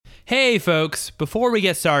Hey folks, before we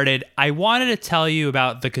get started, I wanted to tell you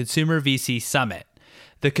about the Consumer VC Summit.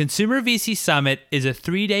 The Consumer VC Summit is a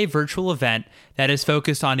 3-day virtual event that is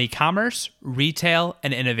focused on e-commerce, retail,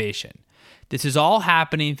 and innovation. This is all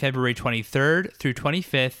happening February 23rd through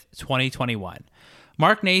 25th, 2021.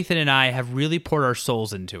 Mark, Nathan, and I have really poured our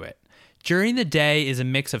souls into it. During the day is a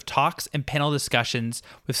mix of talks and panel discussions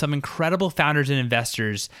with some incredible founders and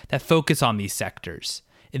investors that focus on these sectors.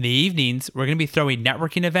 In the evenings, we're going to be throwing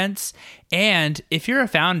networking events, and if you're a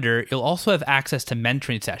founder, you'll also have access to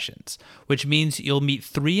mentoring sessions, which means you'll meet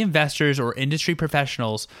 3 investors or industry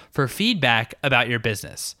professionals for feedback about your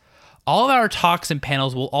business. All of our talks and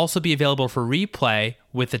panels will also be available for replay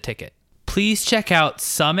with a ticket. Please check out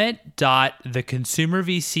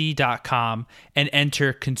summit.theconsumervc.com and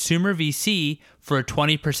enter ConsumerVC for a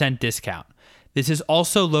 20% discount. This is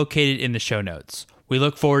also located in the show notes. We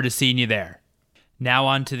look forward to seeing you there. Now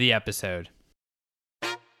on to the episode.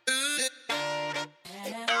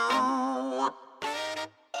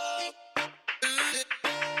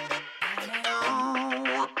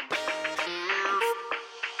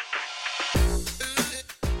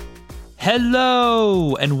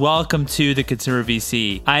 Hello, and welcome to the Consumer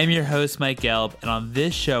VC. I am your host, Mike Gelb, and on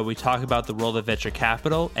this show, we talk about the world of venture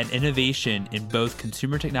capital and innovation in both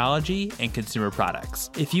consumer technology and consumer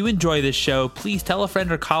products. If you enjoy this show, please tell a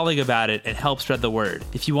friend or colleague about it and help spread the word.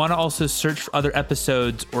 If you want to also search for other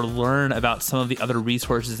episodes or learn about some of the other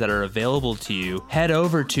resources that are available to you, head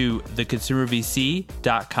over to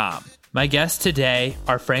theconsumervc.com. My guests today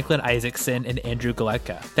are Franklin Isacson and Andrew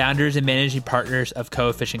Goletka, founders and managing partners of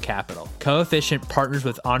Coefficient Capital. Coefficient partners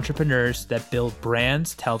with entrepreneurs that build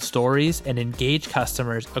brands, tell stories, and engage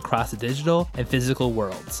customers across the digital and physical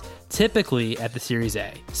worlds, typically at the Series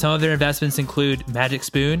A. Some of their investments include Magic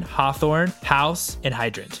Spoon, Hawthorne, House, and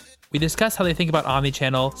Hydrant. We discuss how they think about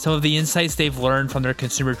omnichannel, some of the insights they've learned from their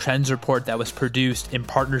consumer trends report that was produced in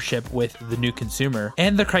partnership with The New Consumer,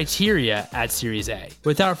 and the criteria at Series A.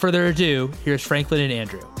 Without further ado, here's Franklin and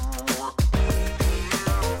Andrew.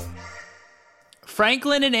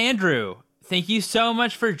 Franklin and Andrew, thank you so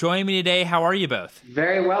much for joining me today. How are you both?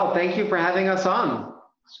 Very well. Thank you for having us on.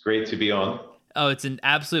 It's great to be on. Oh, it's an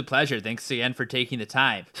absolute pleasure. Thanks again for taking the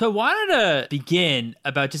time. So I wanted to begin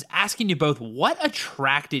about just asking you both, what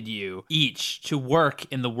attracted you each to work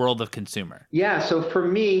in the world of consumer? Yeah, so for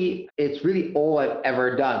me, it's really all I've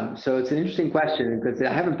ever done. So it's an interesting question because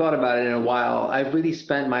I haven't thought about it in a while. I've really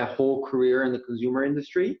spent my whole career in the consumer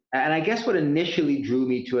industry. And I guess what initially drew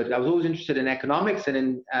me to it, I was always interested in economics and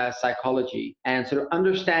in psychology, and sort of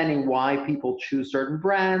understanding why people choose certain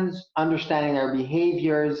brands, understanding their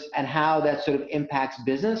behaviors, and how that sort of impacts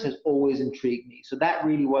business has always intrigued me. So that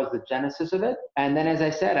really was the genesis of it. And then, as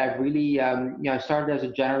I said, I've really, I started as a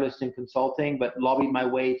generalist in consulting, but lobbied my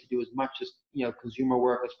way to do as much as, consumer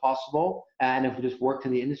work as possible. And have just worked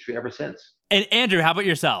in the industry ever since. And Andrew, how about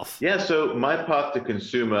yourself? Yeah, so my path to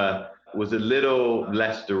consumer was a little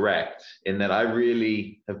less direct in that I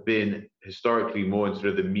really have been historically more in sort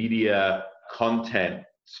of the media content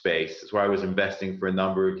space. That's where I was investing for a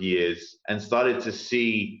number of years and started to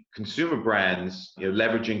see consumer brands,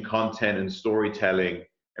 leveraging content and storytelling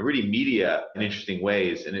and really media in interesting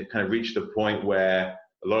ways. And it kind of reached a point where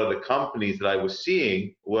a lot of the companies that I was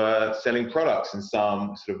seeing were selling products in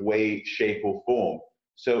some sort of way, shape, or form.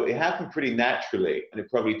 So it happened pretty naturally. And it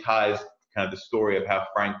probably ties kind of the story of how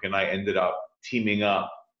Frank and I ended up teaming up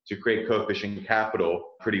to create Coefficient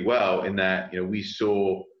Capital pretty well, in that, we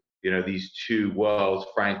saw these two worlds,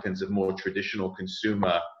 Franklin's of more traditional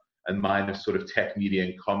consumer and mine of sort of tech, media,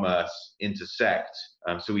 and commerce intersect.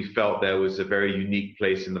 So we felt there was a very unique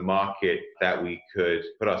place in the market that we could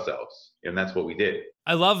put ourselves, and that's what we did.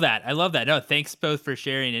 I love that. No, thanks both for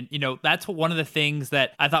sharing. And, that's one of the things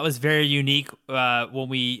that I thought was very unique when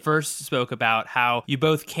we first spoke about how you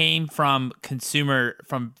both came from consumer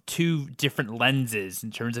from 2 different lenses in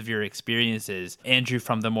terms of your experiences. Andrew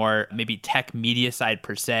from the more maybe tech media side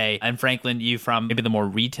per se, and Franklin, you from maybe the more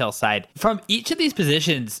retail side. From each of these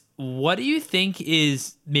positions, what do you think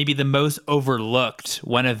is maybe the most overlooked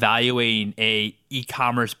when evaluating a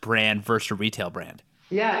e-commerce brand versus a retail brand?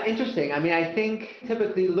 Yeah, interesting. I mean, I think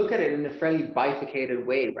typically look at it in a fairly bifurcated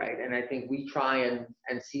way, right? And I think we try and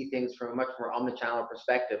see things from a much more omnichannel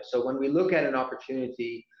perspective. So when we look at an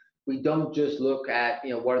opportunity, we don't just look at,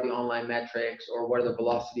 what are the online metrics or what are the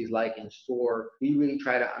velocities like in store. We really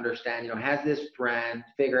try to understand, has this brand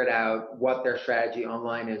figured out what their strategy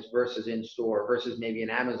online is versus in store versus maybe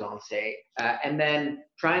an Amazon, say, and then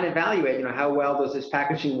try and evaluate, how well does this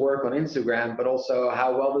packaging work on Instagram, but also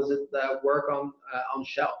how well does it work on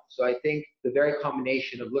shelf. So I think the very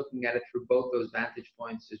combination of looking at it through both those vantage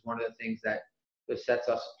points is one of the things that sets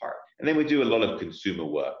us apart. And then we do a lot of consumer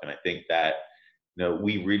work. And I think that,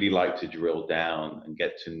 we really like to drill down and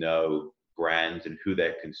get to know brands and who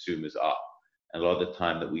their consumers are. And a lot of the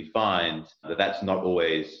time that we find that that's not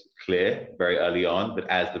always clear very early on, but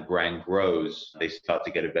as the brand grows, they start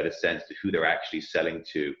to get a better sense to who they're actually selling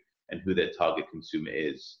to and who their target consumer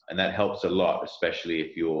is. And that helps a lot, especially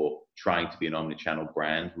if you're trying to be an omnichannel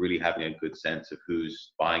brand. Really having a good sense of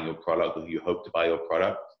who's buying your product or who you hope to buy your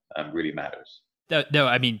product really matters. No,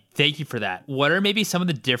 I mean, thank you for that. What are maybe some of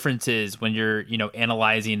the differences when you're,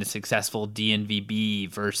 analyzing a successful DNVB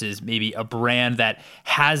versus maybe a brand that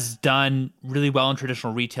has done really well in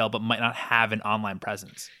traditional retail but might not have an online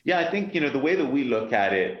presence? Yeah, I think, the way that we look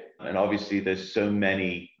at it, and obviously there's so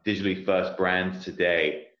many digitally first brands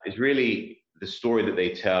today, is really the story that they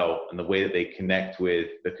tell and the way that they connect with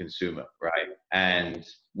the consumer, right? And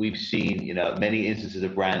we've seen, many instances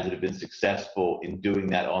of brands that have been successful in doing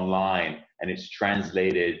that online, and it's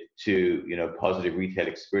translated to, positive retail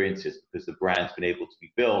experiences because the brand's been able to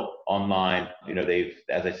be built online. They've,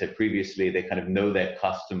 as I said previously, they kind of know their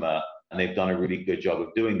customer, and they've done a really good job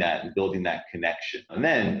of doing that and building that connection. And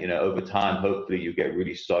then, over time, hopefully you get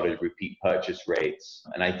really solid repeat purchase rates.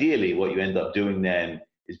 And ideally, what you end up doing then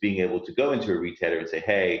is being able to go into a retailer and say,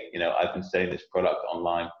 hey, I've been selling this product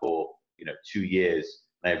online for, 2 years,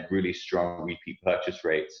 and I have really strong repeat purchase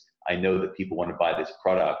rates. I know that people want to buy this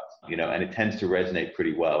product, and it tends to resonate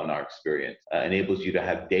pretty well in our experience. Enables you to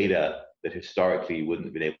have data that historically you wouldn't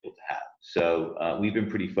have been able to have. So we've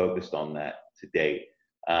been pretty focused on that to date.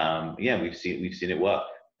 We've seen it work.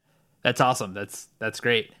 That's awesome. That's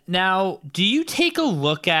great. Now, do you take a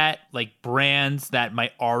look at like brands that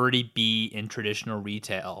might already be in traditional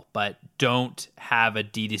retail but don't have a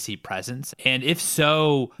D2C presence? And if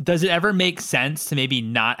so, does it ever make sense to maybe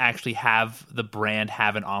not actually have the brand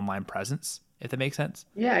have an online presence, if that makes sense?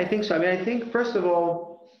 Yeah, I think so. I mean, I think first of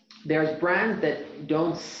all, there's brands that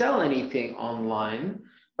don't sell anything online,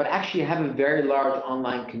 but actually have a very large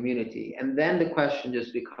online community. And then the question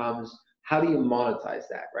just becomes, how do you monetize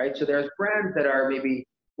that, right? So there's brands that are maybe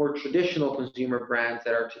more traditional consumer brands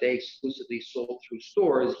that are today exclusively sold through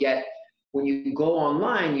stores, yet when you go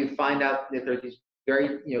online, you find out that there's these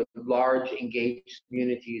very large engaged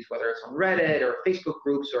communities, whether it's on Reddit or Facebook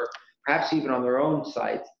groups or perhaps even on their own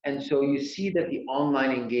sites. And so you see that the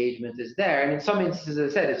online engagement is there. And in some instances,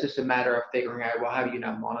 as I said, it's just a matter of figuring out, well, how do you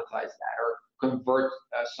now monetize that or convert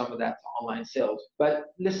some of that to online sales?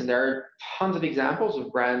 But listen, there are tons of examples of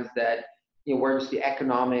brands that where just the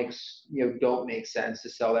economics, don't make sense to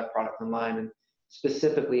sell that product online. And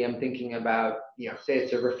specifically, I'm thinking about, say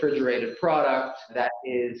it's a refrigerated product that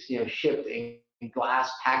is, shipped in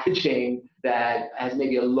glass packaging that has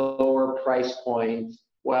maybe a lower price point.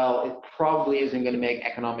 Well, it probably isn't going to make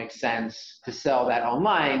economic sense to sell that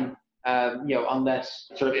online, unless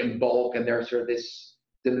sort of in bulk and there's sort of this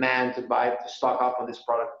demand to stock up on this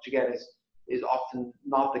product, which again is often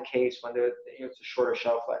not the case when it's a shorter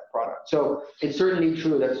shelf life product. So it's certainly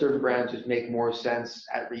true that certain brands just make more sense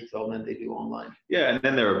at retail than they do online. Yeah, and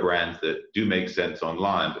then there are brands that do make sense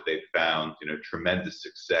online, but they've found tremendous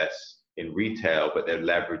success in retail, but they're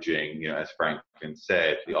leveraging, as Franklin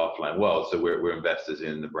said, the offline world. So we're investors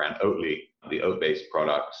in the brand Oatly, the oat-based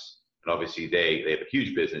products, and obviously they have a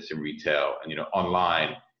huge business in retail, and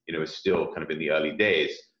online, is still kind of in the early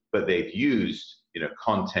days, but they've used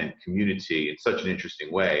content community in such an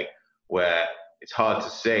interesting way where it's hard to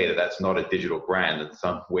say that that's not a digital brand in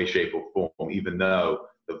some way, shape, or form, even though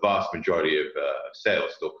the vast majority of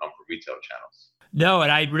sales still come from retail channels. No,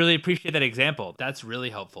 and I really appreciate that example. That's really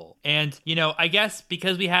helpful. And, I guess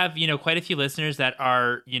because we have, quite a few listeners that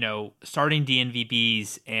are, starting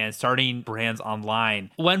DNVBs and starting brands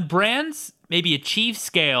online, when brands maybe achieve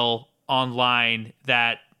scale online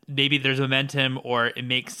that maybe there's momentum or it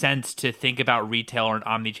makes sense to think about retail or an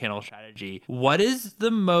omni-channel strategy, what is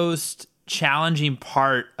the most challenging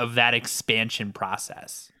part of that expansion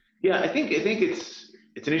process? Yeah, I think it's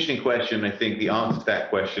an interesting question. I think the answer to that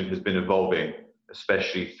question has been evolving,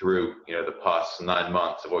 especially through the past 9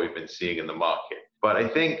 months of what we've been seeing in the market. But I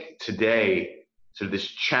think today, sort of this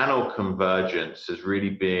channel convergence has really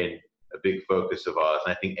been a big focus of ours.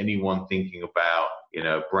 And I think anyone thinking about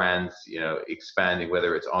brands, expanding,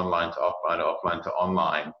 whether it's online to offline or offline to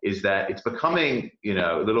online, is that it's becoming,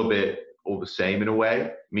 a little bit all the same in a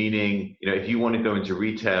way. Meaning, if you want to go into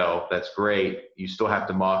retail, that's great. You still have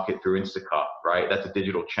to market through Instacart, right? That's a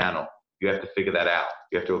digital channel. you have to figure that out.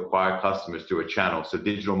 You have to acquire customers through a channel. So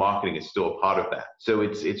digital marketing is still a part of that. So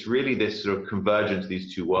it's really this sort of convergence of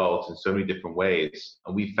these two worlds in so many different ways.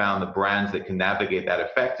 And we found the brands that can navigate that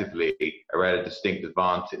effectively are at a distinct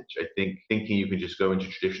advantage. I think thinking you can just go into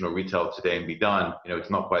traditional retail today and be done, it's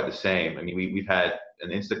not quite the same. I mean, we've had an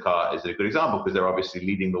Instacart is a good example because they're obviously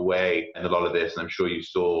leading the way in a lot of this. And I'm sure you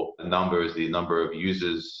saw the number of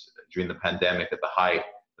users during the pandemic at the height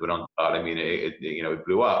that went on. I mean, it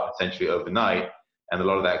blew up essentially overnight. And a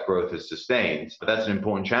lot of that growth is sustained. But that's an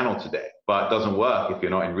important channel today. But it doesn't work if you're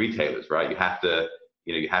not in retailers, right? You have to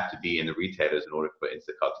be in the retailers in order for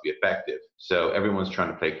Instacart to be effective. So everyone's trying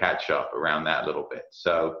to play catch up around that a little bit.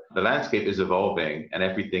 So the landscape is evolving and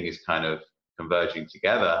everything is kind of converging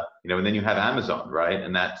together, and then you have Amazon, right?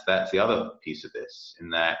 And that's the other piece of this, in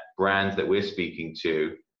that brands that we're speaking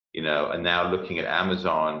to, are now looking at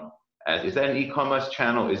Amazon as, is that an e-commerce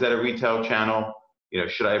channel? Is that a retail channel?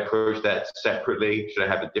 Should I approach that separately? Should I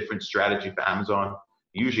have a different strategy for Amazon?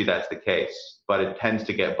 Usually that's the case, but it tends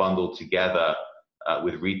to get bundled together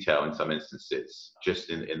with retail in some instances,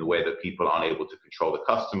 just in the way that people aren't able to control the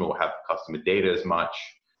customer or have customer data as much.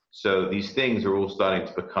 So these things are all starting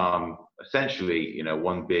to become essentially,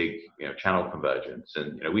 one big, channel convergence.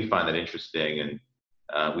 And, we find that interesting,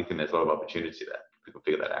 and we think there's a lot of opportunity there. People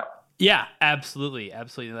figure that out. Yeah, absolutely.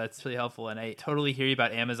 Absolutely. That's really helpful. And I totally hear you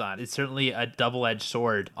about Amazon. It's certainly a double-edged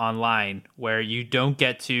sword online where you don't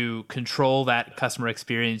get to control that customer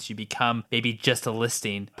experience. You become maybe just a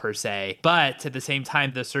listing per se. But at the same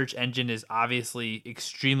time, the search engine is obviously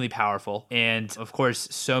extremely powerful. And of course,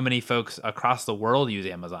 so many folks across the world use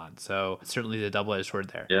Amazon. So certainly the double-edged sword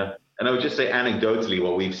there. Yeah. And I would just say anecdotally,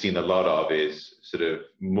 what we've seen a lot of is sort of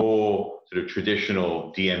more sort of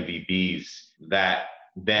traditional DMVBs that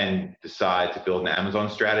then decide to build an Amazon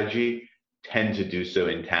strategy tend to do so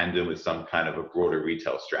in tandem with some kind of a broader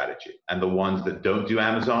retail strategy. And the ones that don't do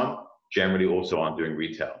Amazon generally also aren't doing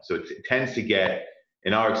retail. So it tends to get,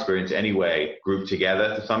 in our experience anyway, grouped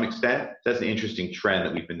together to some extent. That's an interesting trend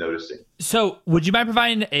that we've been noticing. So would you mind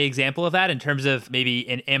providing an example of that in terms of maybe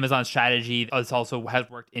an Amazon strategy that also has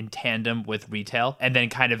worked in tandem with retail and then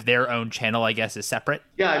kind of their own channel, I guess, is separate?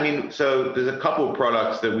 Yeah, I mean, so there's a couple of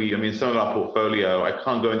products that some of our portfolio, I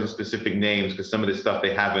can't go into specific names because some of this stuff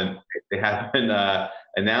they haven't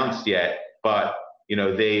announced yet, but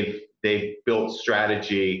they've built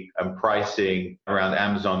strategy and pricing around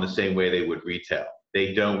Amazon the same way they would retail.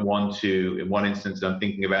 They don't want to, in one instance I'm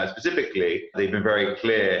thinking about specifically, they've been very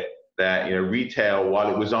clear that, retail, while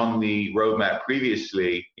it was on the roadmap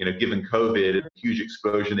previously, given COVID and the huge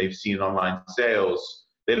explosion they've seen in online sales,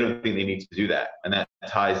 they don't think they need to do that. And that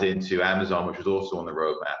ties into Amazon, which was also on the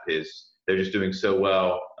roadmap, is they're just doing so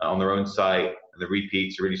well on their own site and the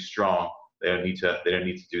repeats are really strong. They don't need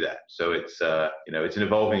to do that. So it's an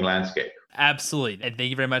evolving landscape. Absolutely. And thank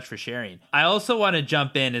you very much for sharing. I also want to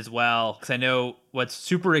jump in as well, because I know what's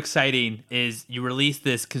super exciting is you released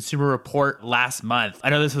this consumer report last month. I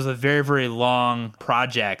know this was a very, very long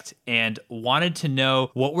project and wanted to know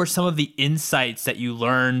what were some of the insights that you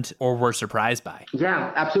learned or were surprised by?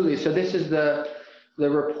 Yeah, absolutely. So this is the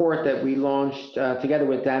report that we launched together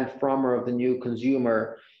with Dan Frommer of the New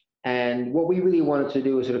Consumer. And what we really wanted to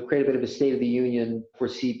do is sort of create a bit of a state of the union for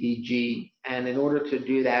CPG. And in order to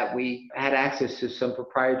do that, we had access to some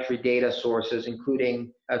proprietary data sources,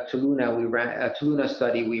 including a Toluna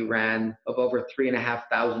study we ran of over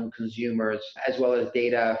 3,500 consumers, as well as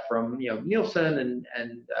data from Nielsen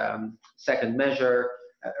and Second Measure,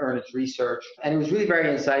 Ernest Research. And it was really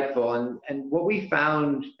very insightful. And what we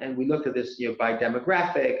found, and we looked at this by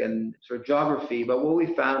demographic and sort of geography, but what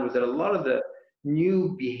we found was that a lot of the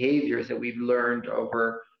new behaviors that we've learned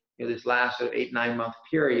over this last sort of 8-9 month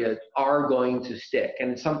period are going to stick. And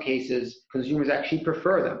in some cases, consumers actually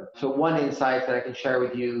prefer them. So one insight that I can share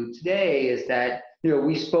with you today is that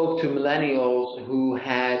we spoke to millennials who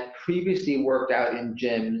had previously worked out in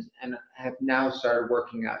gyms and have now started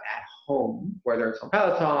working out at home, whether it's on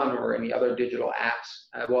Peloton or any other digital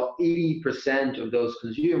apps. Well, 80% of those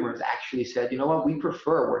consumers actually said, we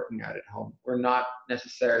prefer working out at home. We're not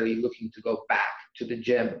necessarily looking to go back to the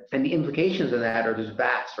gym. And the implications of that are just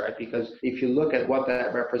vast, right? Because if you look at what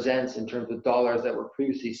that represents in terms of dollars that were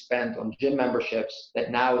previously spent on gym memberships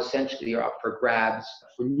that now essentially are up for grabs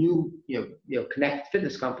for new, connected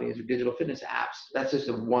fitness companies or digital fitness apps, that's just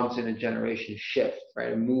a once in a generation shift,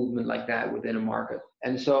 right? A movement like that within a market.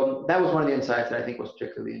 And so that was one of the insights that I think was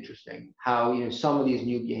particularly interesting, how, some of these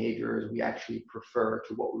new behaviors we actually prefer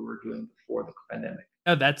to what we were doing before the pandemic.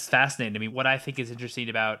 Oh, that's fascinating. I mean, what I think is interesting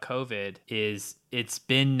about COVID is it's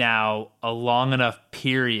been now a long enough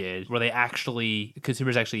period where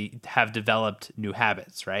consumers actually have developed new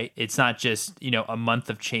habits, right? It's not just, a month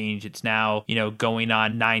of change. It's now, going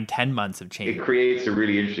on 9, 10 months of change. It creates a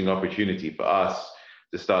really interesting opportunity for us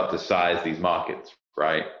to start to size these markets,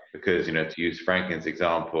 right? Because, to use Franklin's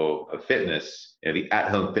example of fitness, the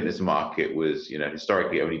at-home fitness market was,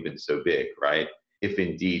 historically only been so big, right? If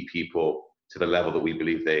indeed people to the level that we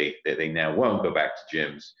believe they now won't go back to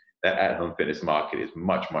gyms, that at-home fitness market is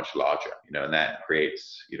much, much larger, and that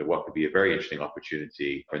creates, what could be a very interesting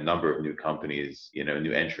opportunity for a number of new companies,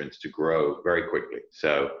 new entrants to grow very quickly.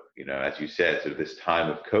 So, as you said, sort of this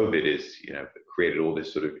time of COVID is, created all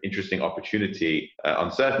this sort of interesting opportunity,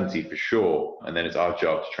 uncertainty for sure. And then it's our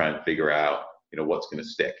job to try and figure out, what's going to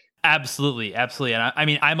stick. Absolutely. And I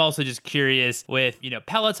mean, I'm also just curious with,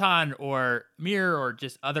 Peloton or Mirror or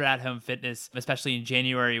just other at-home fitness, especially in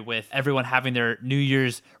January with everyone having their New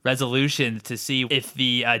Year's resolutions to see if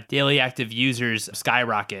the daily active users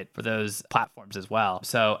skyrocket for those platforms as well.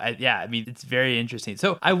 So it's very interesting.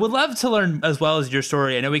 So I would love to learn as well as your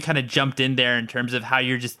story. I know we kind of jumped in there in terms of how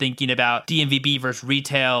you're just thinking about DMVB versus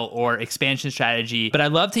retail or expansion strategy, but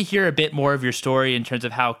I'd love to hear a bit more of your story in terms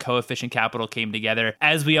of how Coefficient Capital came together.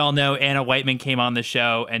 As we all know, Anna Whiteman came on the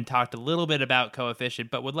show and talked a little bit about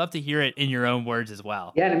Coefficient, but would love to hear it in your own words as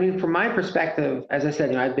well. Yeah, I mean, from my perspective, as I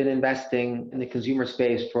said, I've been investing in the consumer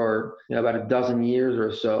space for about a dozen years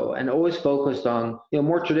or so, and always focused on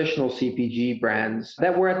more traditional CPG brands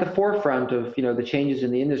that were at the forefront of the changes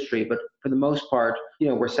in the industry. But for the most part,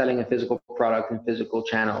 we're selling a physical product in physical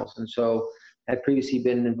channels, and so I'd previously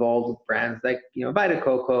been involved with brands like, Vita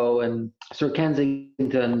Coco and Sir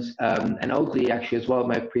Kensington's and Oakley actually as well,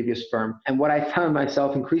 my previous firm. And what I found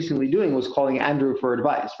myself increasingly doing was calling Andrew for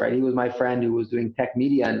advice, right? He was my friend who was doing tech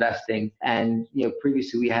media investing. And,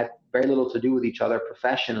 previously we had very little to do with each other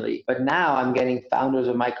professionally. But now I'm getting founders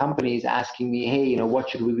of my companies asking me, hey, what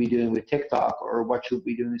should we be doing with TikTok, or what should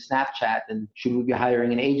we be doing with Snapchat? And should we be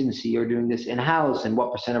hiring an agency or doing this in-house? And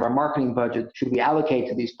what % of our marketing budget should we allocate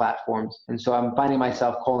to these platforms? And so I'm finding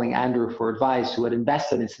myself calling Andrew for advice, who had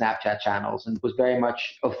invested in Snapchat channels and was very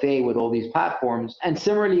much au fait with all these platforms. And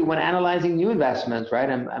similarly, when analyzing new investments, right,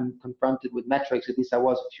 I'm confronted with metrics, at least I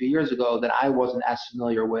was a few years ago, that I wasn't as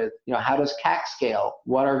familiar with. How does CAC scale?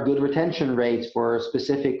 What are good retention rates for a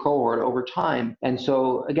specific cohort over time? And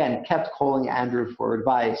so again, kept calling Andrew for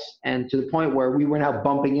advice, and to the point where we were now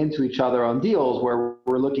bumping into each other on deals where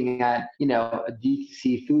we're looking at, a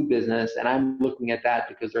D2C food business, and I'm looking at that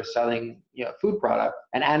because they're selling, food product,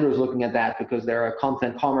 and Andrew's looking at that because they're a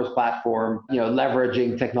content commerce platform,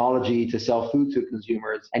 leveraging technology to sell food to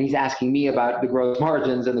consumers. And he's asking me about the gross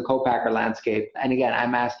margins and the co-packer landscape. And again,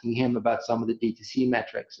 I'm asking him about some of the D2C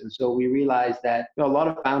metrics. And so we realized that a lot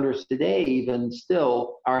of founders today even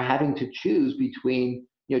still are having to choose between,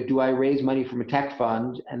 do I raise money from a tech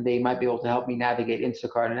fund and they might be able to help me navigate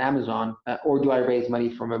Instacart and Amazon, or do I raise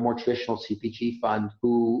money from a more traditional CPG fund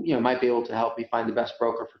who, might be able to help me find the best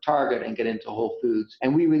broker for Target and get into Whole Foods?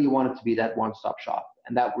 And we really wanted to be that one-stop shop.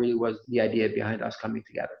 And that really was the idea behind us coming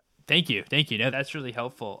together. Thank you. No, that's really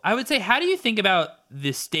helpful. I would say, how do you think about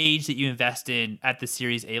the stage that you invest in at the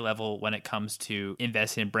Series A level when it comes to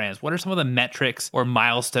investing in brands? What are some of the metrics or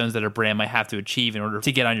milestones that a brand might have to achieve in order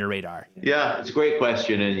to get on your radar? Yeah, it's a great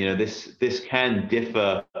question. And, this can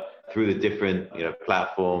differ through the different,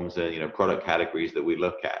 platforms and, product categories that we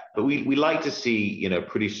look at. But we like to see,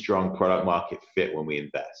 pretty strong product market fit when we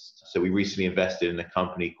invest. So we recently invested in a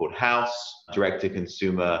company called House, direct to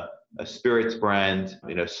consumer, a spirits brand,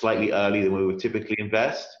 slightly earlier than we would typically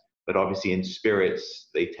invest. But obviously in spirits,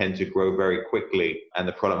 they tend to grow very quickly, and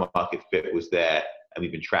the product market fit was there, and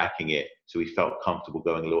we've been tracking it. So we felt comfortable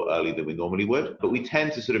going a little earlier than we normally would. But we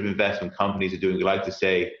tend to sort of invest when companies are doing, we like to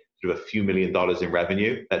say, sort of a few $1 million in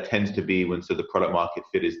revenue. That tends to be when sort of the product market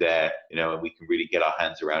fit is there, and we can really get our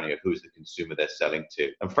hands around who's the consumer they're selling to.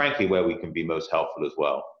 And frankly, where we can be most helpful as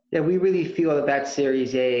well. Yeah, we really feel that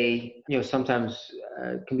Series A, sometimes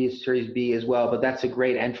can be a Series B as well, but that's a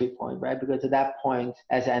great entry point, right? Because at that point,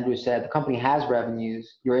 as Andrew said, the company has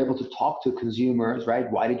revenues. You're able to talk to consumers,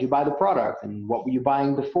 right? Why did you buy the product? And what were you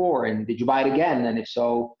buying before? And did you buy it again? And if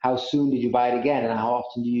so, how soon did you buy it again? And how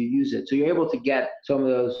often do you use it? So you're able to get some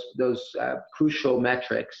of those crucial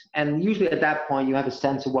metrics. And usually at that point, you have a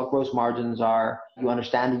sense of what gross margins are. You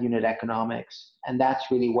understand the unit economics. And that's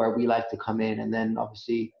really where we like to come in, and then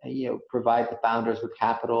obviously, provide the founders with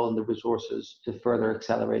capital and the resources to further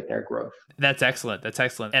accelerate their growth. That's excellent. That's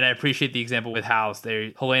excellent. And I appreciate the example with House.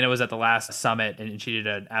 Helena was at the last summit and she did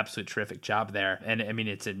an absolute terrific job there. And I mean,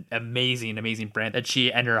 it's an amazing, amazing brand that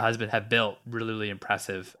she and her husband have built. Really, really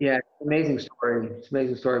impressive. Yeah, amazing story. It's an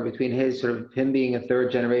amazing story between him being a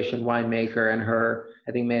third generation winemaker and her,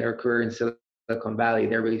 I think, made her career in Silicon Valley.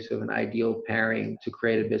 They're really sort of an ideal pairing to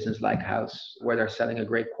create a business like House, where they're selling a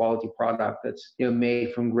great quality product that's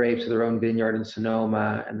made from grapes of their own vineyard in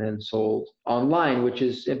Sonoma and then sold online, which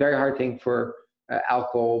is a very hard thing for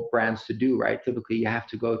alcohol brands to do, right? Typically, you have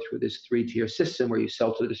to go through this 3-tier system where you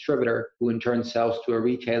sell to the distributor, who in turn sells to a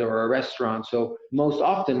retailer or a restaurant. So most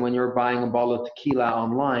often when you're buying a bottle of tequila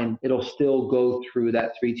online, it'll still go through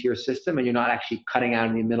that 3-tier system, and you're not actually cutting out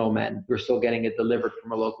any middlemen. You're still getting it delivered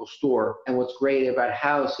from a local store. And what's great about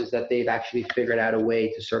House is that they've actually figured out a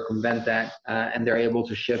way to circumvent that, and they're able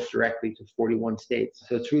to ship directly to 41 states.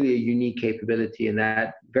 So it's really a unique capability in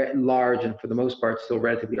that very large and for the most part still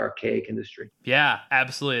relatively archaic industry. Yeah,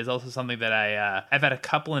 absolutely. It's also something that I've had a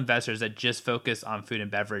couple investors that just focus on food and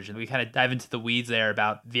beverage, and we kind of dive into the weeds there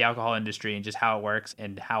about the alcohol industry and just how it works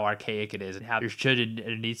and how archaic it is and how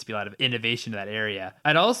there needs to be a lot of innovation in that area.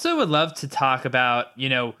 I'd also would love to talk about,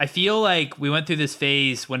 I feel like we went through this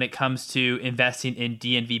phase when it comes to investing in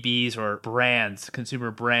DNVBs or brands,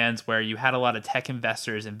 consumer brands, where you had a lot of tech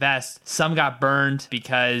investors invest. Some got burned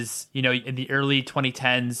because, in the early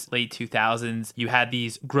 2010s, late 2000s, you had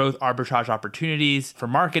these growth arbitrage opportunities for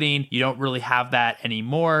marketing. You don't really have that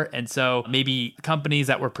anymore. And so maybe companies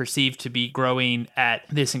that were perceived to be growing at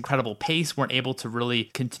this incredible pace weren't able to really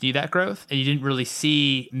continue that growth. And you didn't really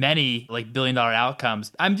see many like billion-dollar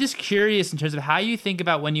outcomes. I'm just curious in terms of how you think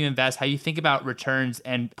about when you invest, how you think about returns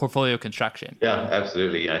and portfolio construction. Yeah,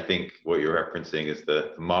 absolutely. I think what you're referencing is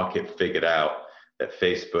the market figured out that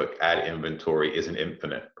Facebook ad inventory isn't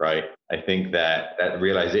infinite, right? I think that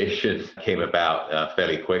realization came about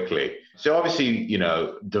fairly quickly. So obviously,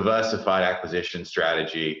 diversified acquisition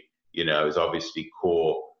strategy, is obviously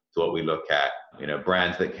core to what we look at.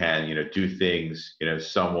 Brands that can, do things,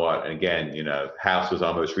 somewhat. And again, House was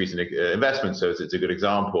our most recent investment, so it's a good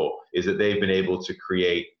example. Is that they've been able to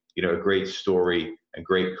create, a great story and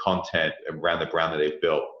great content around the brand that they've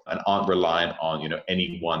built, and aren't reliant on,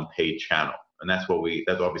 any one paid channel. And that's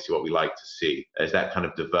obviously what we like to see, is that kind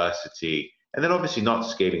of diversity. And then obviously not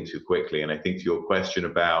scaling too quickly. And I think to your question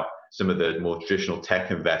about some of the more traditional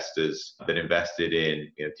tech investors that invested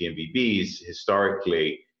in DNVBs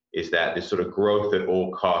historically, is that this sort of growth at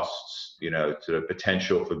all costs, sort of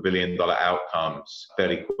potential for billion-dollar outcomes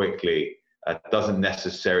fairly quickly doesn't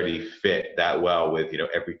necessarily fit that well with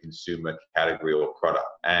every consumer category or product.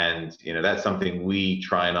 And that's something we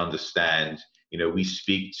try and understand. We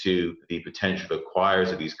speak to the potential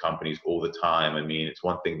acquirers of these companies all the time. I mean, it's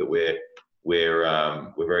one thing that we're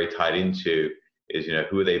very tied into is,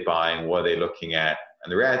 who are they buying? What are they looking at?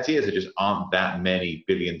 And the reality is there just aren't that many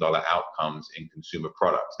billion-dollar outcomes in consumer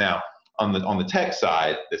products. Now, on the tech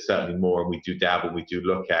side, there's certainly more, and we do dabble, we do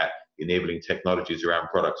look at enabling technologies around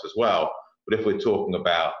products as well. But if we're talking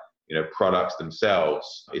about products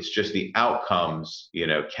themselves, it's just the outcomes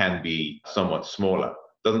can be somewhat smaller.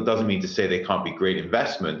 Doesn't mean to say they can't be great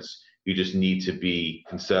investments. You just need to be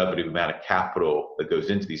conservative amount of capital that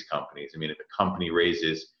goes into these companies. I mean, if a company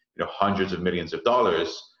raises hundreds of millions of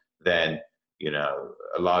dollars, then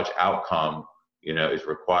a large outcome is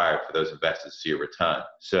required for those investors to see a return.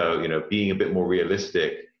 So being a bit more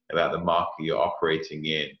realistic about the market you're operating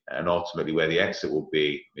in and ultimately where the exit will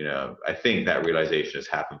be, I think that realization has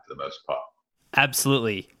happened for the most part.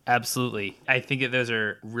 Absolutely. Absolutely. I think that those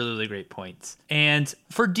are really, really great points. And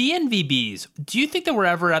for DNVBs, do you think that we're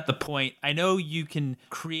ever at the point, I know you can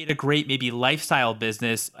create a great maybe lifestyle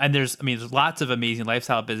business, and there's lots of amazing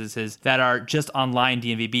lifestyle businesses that are just online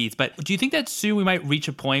DNVBs, but do you think that soon we might reach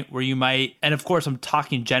a point where you might, and of course I'm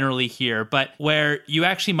talking generally here, but where you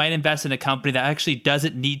actually might invest in a company that actually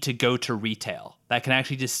doesn't need to go to retail, that can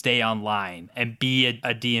actually just stay online and be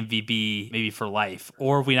a DNVB maybe for life?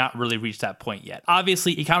 Or have we not really reached that point yet?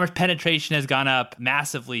 Obviously, e-commerce penetration has gone up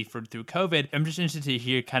massively through COVID. I'm just interested to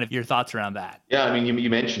hear kind of your thoughts around that. Yeah, I mean, you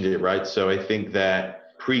mentioned it, right? So I think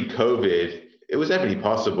that pre-COVID, it was definitely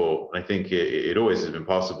possible. I think it always has been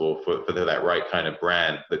possible for that right kind of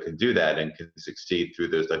brand that can do that and can succeed through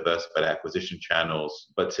those diversified acquisition channels.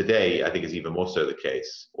 But today, I think it's even more so the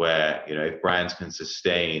case where, if brands can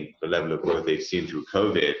sustain the level of growth they've seen through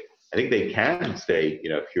COVID, I think they can stay,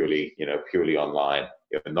 purely online,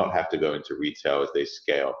 and not have to go into retail as they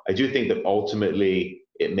scale. I do think that ultimately,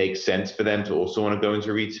 it makes sense for them to also want to go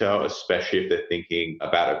into retail, especially if they're thinking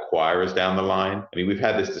about acquirers down the line. I mean, we've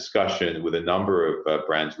had this discussion with a number of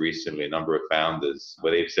brands recently, a number of founders,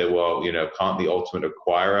 where they've said, well, can't the ultimate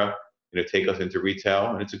acquirer take us into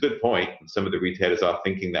retail? And it's a good point. Some of the retailers are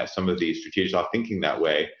thinking that, some of the strategics are thinking that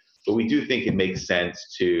way. But we do think it makes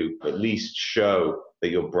sense to at least show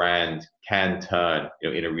that your brand can turn,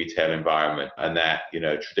 in a retail environment, and that,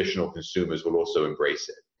 traditional consumers will also embrace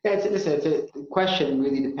it. Yeah, the question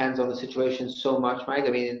really depends on the situation so much, Mike. I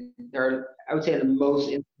mean, I would say in most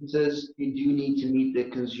instances, you do need to meet the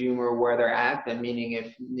consumer where they're at. And meaning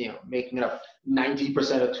if, making it up,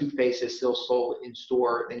 90% of toothpaste is still sold in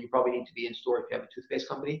store, then you probably need to be in store if you have a toothpaste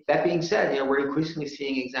company. That being said, we're increasingly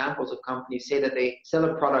seeing examples of companies say that they sell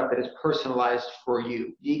a product that is personalized for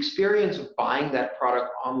you. The experience of buying that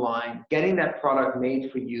product online, getting that product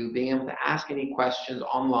made for you, being able to ask any questions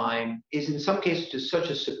online is in some cases just such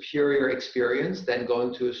a superior experience than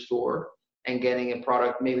going to a store and getting a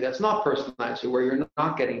product maybe that's not personalized, or where you're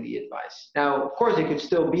not getting the advice. Now, of course, it could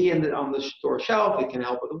still be on the store shelf. It can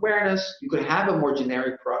help with awareness. You could have a more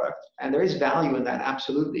generic product, and there is value in that,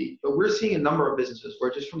 absolutely. But we're seeing a number of businesses where,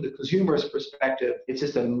 just from the consumer's perspective, it's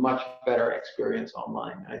just a much better experience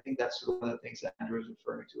online. And I think that's sort of one of the things that Andrew is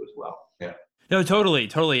referring to as well. Yeah. No, totally.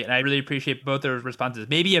 And I really appreciate both those responses.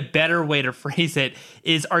 Maybe a better way to phrase it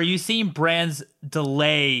is, are you seeing brands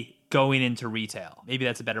delay going into retail? Maybe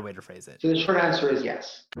that's a better way to phrase it. So the short answer is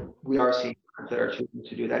yes. We are seeing brands that are choosing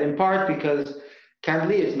to do that, in part because,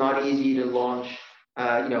 candidly, it's not easy to launch,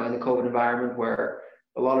 in the COVID environment where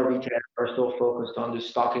a lot of retailers are still focused on just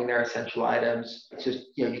stocking their essential items. It's just,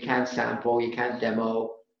 you can't sample, you can't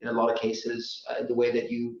demo in a lot of cases the way that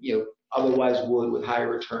you otherwise would with higher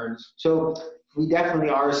returns. So we definitely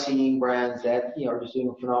are seeing brands that are just doing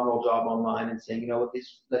a phenomenal job online and saying,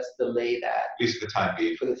 let's delay that. At least for the time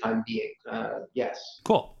being. For the time being, yes.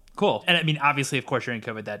 Cool. And I mean, obviously, of course, during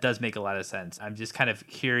COVID, that does make a lot of sense. I'm just kind of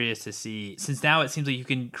curious to see, since now it seems like you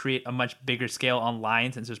can create a much bigger scale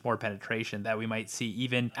online, since there's more penetration, that we might see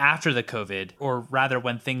even after the COVID, or rather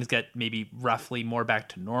when things get maybe roughly more back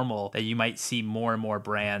to normal, that you might see more and more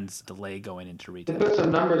brands delay going into retail. To put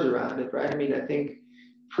some numbers around it, right? I mean, I think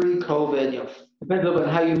pre-COVID, depends a little bit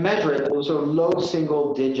on how you measure it, but it was sort of low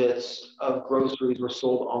single digits of groceries were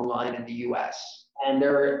sold online in the US. And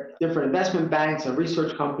there are different investment banks and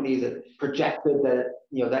research companies that projected that,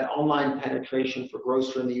 that online penetration for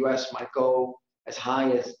grocery in the US might go as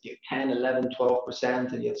high as 10, 11,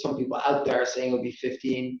 12%. And yet some people out there saying it'll be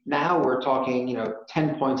 15. Now we're talking,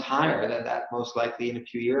 10 points higher than that, most likely in a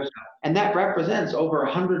few years. And that represents over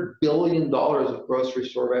 $100 billion of grocery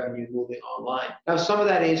store revenue moving online. Now, some of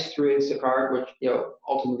that is through Instacart, which,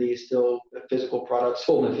 ultimately is still a physical product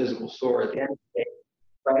sold in a physical store at the end of the day,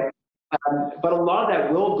 right? But a lot of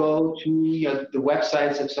that will go to the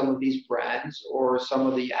websites of some of these brands or some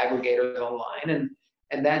of the aggregators online,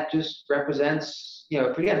 and that just represents,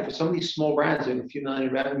 again, for some of these small brands doing a few million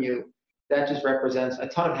in revenue, that just represents a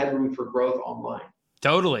ton of headroom for growth online.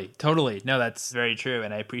 Totally. No, that's very true.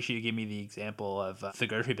 And I appreciate you giving me the example of the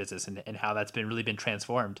grocery business and how that's really been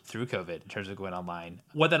transformed through COVID in terms of going online.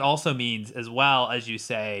 What that also means, as well, as you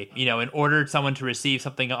say, in order for someone to receive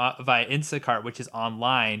something via Instacart, which is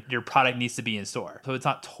online, your product needs to be in store. So it's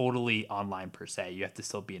not totally online per se. You have to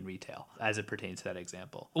still be in retail as it pertains to that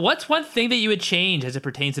example. What's one thing that you would change as it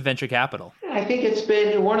pertains to venture capital? I think it's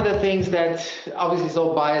been one of the things that obviously is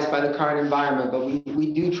so biased by the current environment, but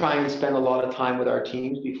we do try and spend a lot of time with our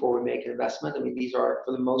teams before we make an investment. I mean, these are,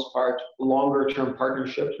 for the most part, longer term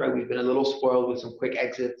partnerships, right? We've been a little spoiled with some quick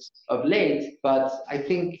exits of late, but I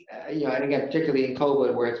think, and again, particularly in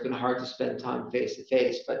COVID, where it's been hard to spend time face to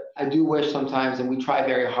face, but I do wish sometimes, and we try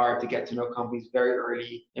very hard to get to know companies very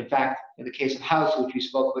early. In fact, in the case of House, which we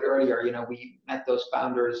spoke about earlier, we met those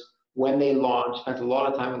founders when they launched, spent a lot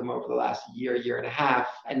of time with them over the last year and a half,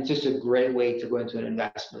 and it's just a great way to go into an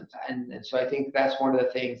investment. And so I think that's one of the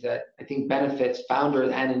things that I think benefits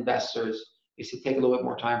founders and investors, is to take a little bit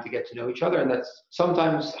more time to get to know each other. And that's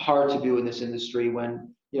sometimes hard to do in this industry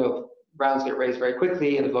when, rounds get raised very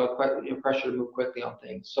quickly and there's a lot of pressure to move quickly on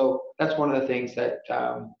things. So that's one of the things that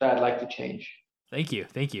I'd like to change. Thank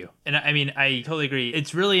you. And I mean, I totally agree.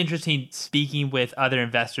 It's really interesting speaking with other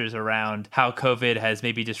investors around how COVID has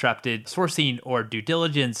maybe disrupted sourcing or due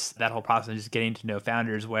diligence, that whole process of just getting to know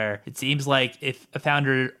founders, where it seems like if a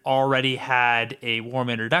founder already had a warm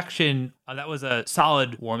introduction, that was a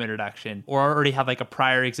solid warm introduction, or already had like a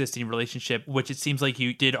prior existing relationship, which it seems like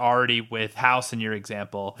you did already with House in your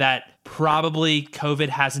example, that probably COVID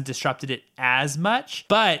hasn't disrupted it as much.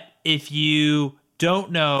 But if you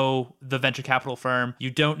don't know the venture capital firm,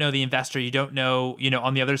 you don't know the investor, you don't know,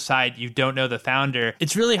 on the other side, you don't know the founder.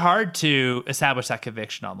 It's really hard to establish that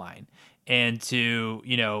conviction online and to,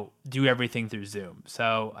 do everything through Zoom.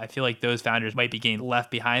 So I feel like those founders might be getting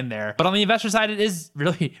left behind there. But on the investor side, it is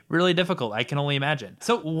really, really difficult. I can only imagine.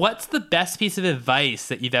 So what's the best piece of advice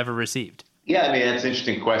that you've ever received? Yeah, that's an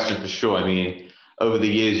interesting question for sure. Over the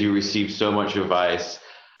years, you received so much advice.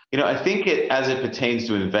 I think as it pertains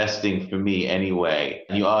to investing for me anyway,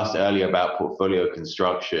 and you asked earlier about portfolio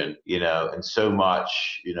construction, and so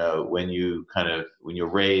much, when you're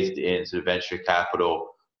raised in sort of venture capital,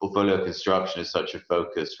 portfolio construction is such a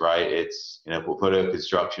focus, right? It's, portfolio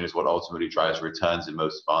construction is what ultimately drives returns in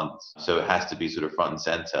most funds. So it has to be sort of front and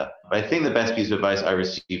center. But I think the best piece of advice I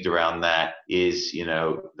received around that is,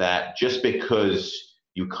 that just because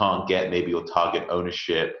you can't get maybe your target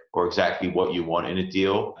ownership or exactly what you want in a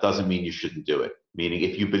deal doesn't mean you shouldn't do it. Meaning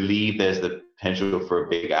if you believe there's the potential for a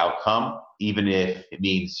big outcome, even if it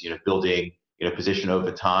means, building, position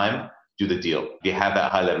over time, do the deal. You have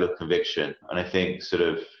that high level of conviction. And I think sort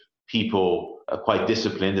of people are quite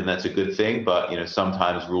disciplined, and that's a good thing. But,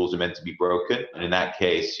 sometimes rules are meant to be broken. And in that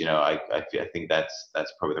case, I think that's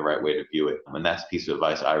probably the right way to view it. And that's a piece of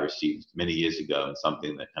advice I received many years ago, and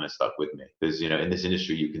something that kind of stuck with me. Because, in this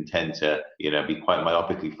industry, you can tend to, be quite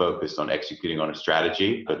myopically focused on executing on a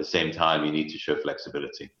strategy. But at the same time, you need to show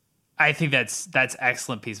flexibility. I think that's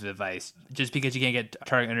excellent piece of advice. Just because you can't get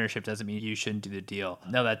target ownership doesn't mean you shouldn't do the deal.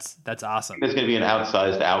 No, that's awesome. If there's going to be an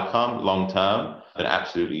outsized outcome long term, then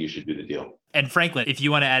absolutely you should do the deal. And Franklin, if you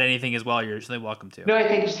want to add anything as well, you're certainly welcome to. No, I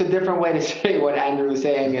think just a different way to say what Andrew was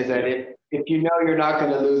saying is that if you know you're not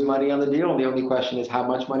going to lose money on the deal, the only question is how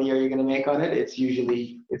much money are you going to make on it. It's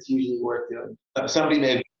usually worth doing. Somebody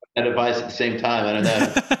may have had advice at the same time. I don't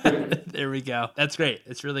know. There we go. That's great.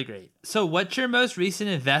 It's really great. So what's your most recent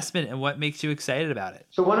investment and what makes you excited about it?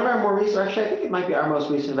 So one of our more recent, actually, I think it might be our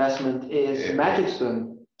most recent investment is Magic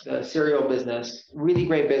Spoon, the cereal business. Really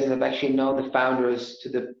great business. I've actually known the founders, to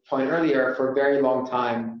the point earlier, for a very long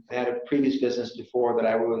time. They had a previous business before that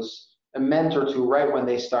I was a mentor to right when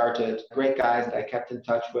they started. Great guys that I kept in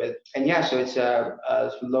touch with. And yeah, so it's a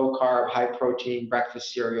low carb, high protein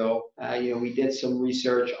breakfast cereal. We did some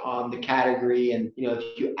research on the category, and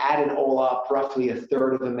if you add it all up, roughly a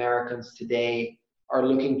third of Americans today are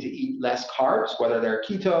looking to eat less carbs, whether they're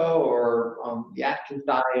keto or on the Atkins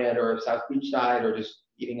diet or South Beach diet, or just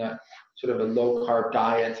eating a sort of a low carb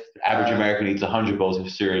diet. Average American eats 100 bowls of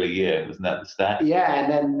cereal a year. Isn't that the stat? Yeah,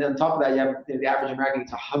 and then on top of that, you have the average American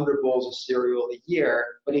eats 100 bowls of cereal a year.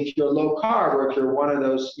 But if you're low carb, or if you're one of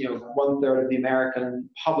those, 1/3 of the American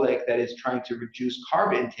public that is trying to reduce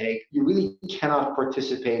carb intake, you really cannot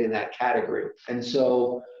participate in that category. And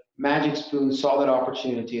so Magic Spoon saw that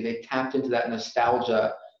opportunity. They tapped into that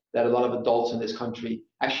nostalgia that a lot of adults in this country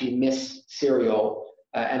actually miss cereal,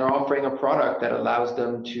 and are offering a product that allows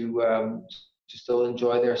them to still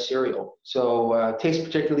enjoy their cereal. So tastes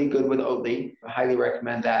particularly good with Oatly. I highly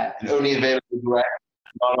recommend that. And only available direct,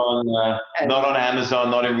 not on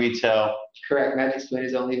Amazon, not in retail. Correct. Magic Spoon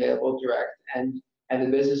is only available direct, and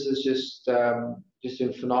the business is just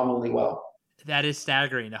doing phenomenally well. That is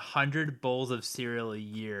staggering. 100 bowls of cereal a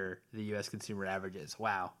year, the U.S. consumer averages.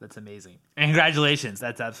 Wow, that's amazing. And congratulations.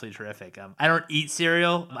 That's absolutely terrific. I don't eat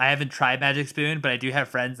cereal. I haven't tried Magic Spoon, but I do have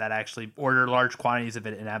friends that actually order large quantities of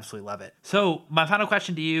it and absolutely love it. So my final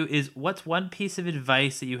question to you is, what's one piece of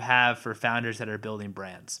advice that you have for founders that are building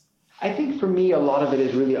brands? I think for me, a lot of it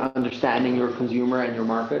is really understanding your consumer and your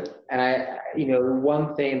market. And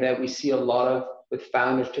one thing that we see a lot of with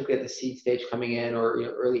founders, particularly at the seed stage coming in, or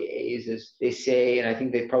early A's, is they say, and I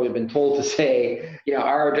think they've probably been told to say,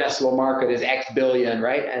 our addressable market is X billion,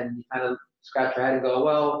 right? And you kind of scratch your head and go,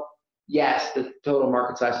 well, yes, the total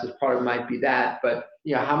market size of this product might be that, but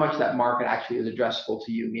how much of that market actually is addressable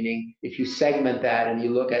to you? Meaning, if you segment that and you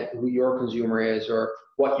look at who your consumer is, or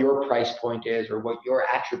what your price point is, or what your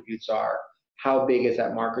attributes are, how big is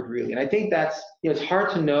that market really? And I think that's, it's hard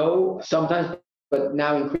to know sometimes. But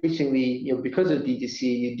now increasingly, because of DTC,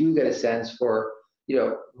 you do get a sense for,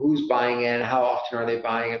 who's buying in, how often are they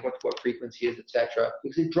buying it, what frequency is, et cetera.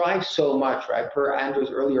 Because it drives so much, right? Per Andrew's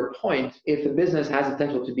earlier point, if the business has the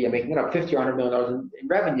potential to be making it up $50 or $100 million in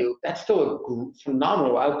revenue, that's still a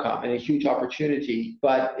phenomenal outcome and a huge opportunity.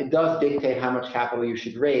 But it does dictate how much capital you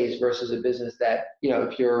should raise versus a business that,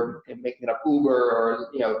 if you're making it up Uber, or,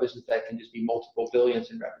 a business that can just be multiple billions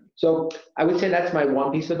in revenue. So I would say that's my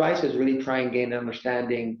one piece of advice, is really try and gain an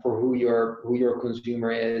understanding for who your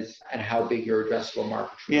consumer is and how big your addressable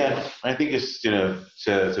market. Yeah, I think it's, to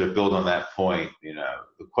sort of build on that point,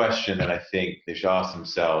 the question that I think they should ask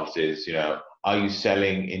themselves is, Are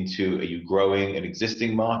you growing an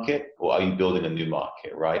existing market, or are you building a new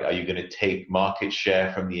market, right? Are you going to take market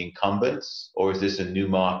share from the incumbents, or is this a new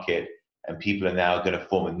market and people are now going to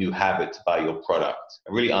form a new habit to buy your product?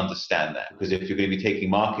 And really understand that, because if you're going to be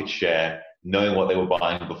taking market share, knowing what they were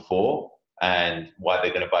buying before and why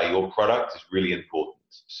they're going to buy your product is really important.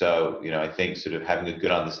 So, I think sort of having a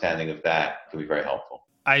good understanding of that can be very helpful.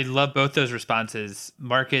 I love both those responses.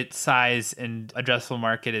 Market size and addressable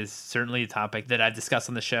market is certainly a topic that I've discussed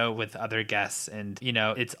on the show with other guests. And,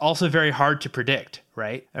 it's also very hard to predict,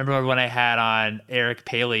 right? I remember when I had on Eric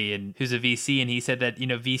Paley, and who's a VC, and he said that,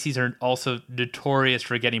 VCs are also notorious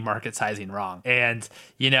for getting market sizing wrong. And,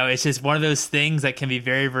 it's just one of those things that can be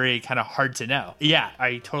very, very kind of hard to know. Yeah,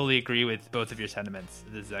 I totally agree with both of your sentiments.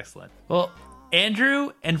 This is excellent. Well,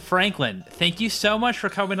 Andrew and Franklin, thank you so much for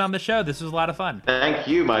coming on the show. This was a lot of fun. Thank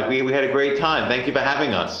you, Mike. We had a great time. Thank you for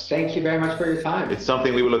having us. Thank you very much for your time. It's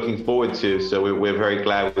something we were looking forward to, so we're very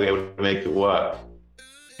glad we were able to make it work.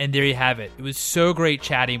 And there you have it. It was so great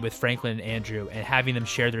chatting with Franklin and Andrew and having them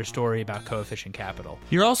share their story about Coefficient Capital.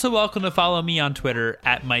 You're also welcome to follow me on Twitter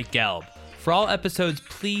 @MikeGelb. For all episodes,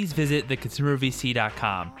 please visit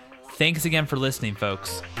theconsumervc.com. Thanks again for listening,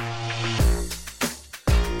 folks.